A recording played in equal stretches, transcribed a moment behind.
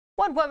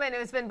One woman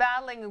who's been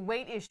battling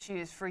weight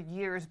issues for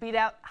years beat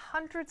out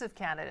hundreds of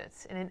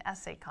candidates in an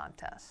essay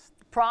contest.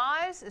 The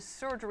prize is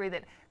surgery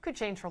that could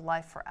change her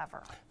life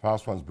forever.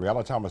 Fox 1's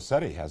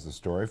Bariatric has the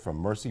story from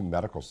Mercy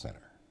Medical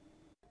Center.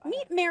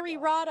 Meet Mary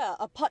Rada,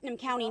 a Putnam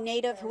County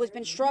native who has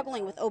been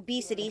struggling with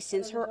obesity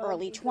since her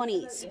early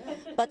 20s.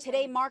 But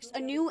today marks a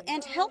new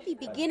and healthy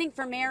beginning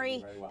for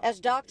Mary as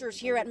doctors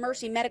here at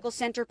Mercy Medical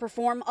Center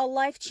perform a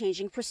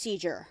life-changing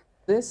procedure.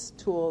 This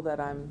tool that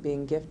I'm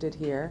being gifted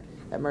here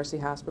at Mercy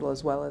Hospital,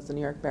 as well as the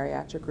New York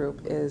Bariatric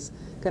Group, is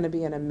going to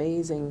be an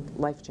amazing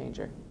life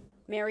changer.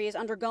 Mary is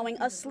undergoing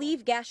a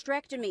sleeve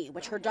gastrectomy,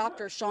 which her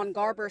doctor, Sean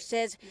Garber,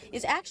 says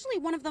is actually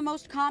one of the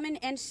most common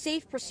and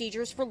safe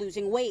procedures for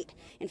losing weight.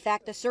 In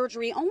fact, the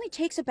surgery only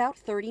takes about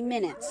 30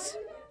 minutes.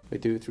 We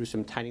do it through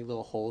some tiny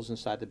little holes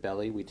inside the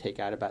belly. We take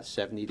out about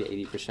 70 to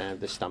 80% of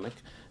the stomach.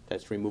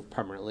 That's removed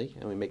permanently,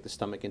 and we make the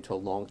stomach into a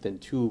long, thin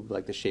tube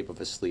like the shape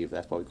of a sleeve.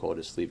 That's why we call it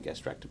a sleeve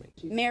gastrectomy.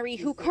 Mary,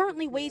 who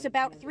currently weighs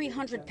about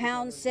 300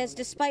 pounds, says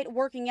despite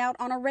working out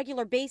on a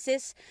regular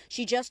basis,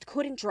 she just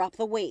couldn't drop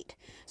the weight.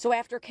 So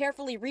after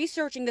carefully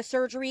researching the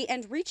surgery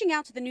and reaching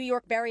out to the New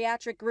York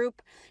Bariatric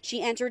Group,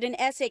 she entered an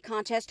essay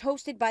contest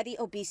hosted by the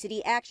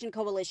Obesity Action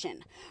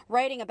Coalition,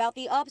 writing about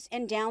the ups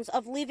and downs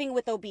of living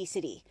with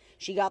obesity.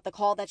 She got the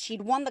call that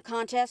she'd won the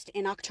contest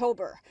in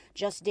October,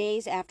 just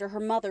days after her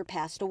mother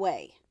passed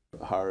away.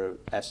 Her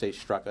essay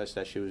struck us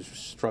that she was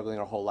struggling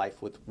her whole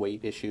life with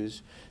weight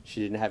issues. She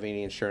didn't have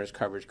any insurance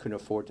coverage, couldn't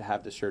afford to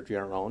have the surgery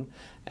on her own,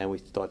 and we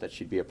thought that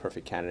she'd be a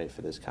perfect candidate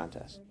for this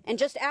contest. And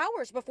just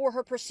hours before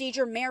her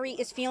procedure, Mary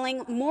is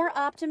feeling more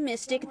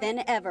optimistic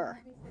than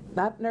ever.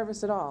 Not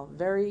nervous at all.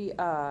 Very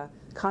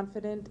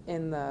confident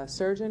in the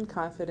surgeon,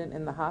 confident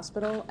in the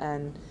hospital,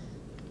 and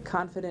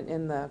confident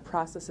in the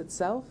process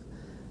itself.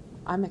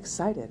 I'm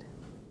excited.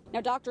 Now,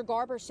 Dr.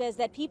 Garber says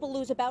that people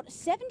lose about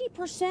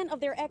 70%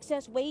 of their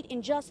excess weight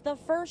in just the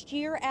first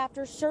year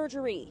after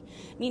surgery.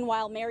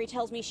 Meanwhile, Mary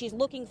tells me she's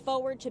looking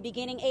forward to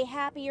beginning a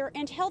happier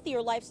and healthier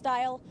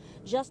lifestyle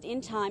just in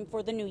time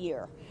for the new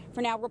year.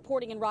 For now,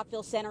 reporting in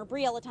Rockville Center,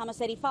 Briella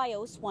Tomasetti,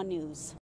 Fios 1 News.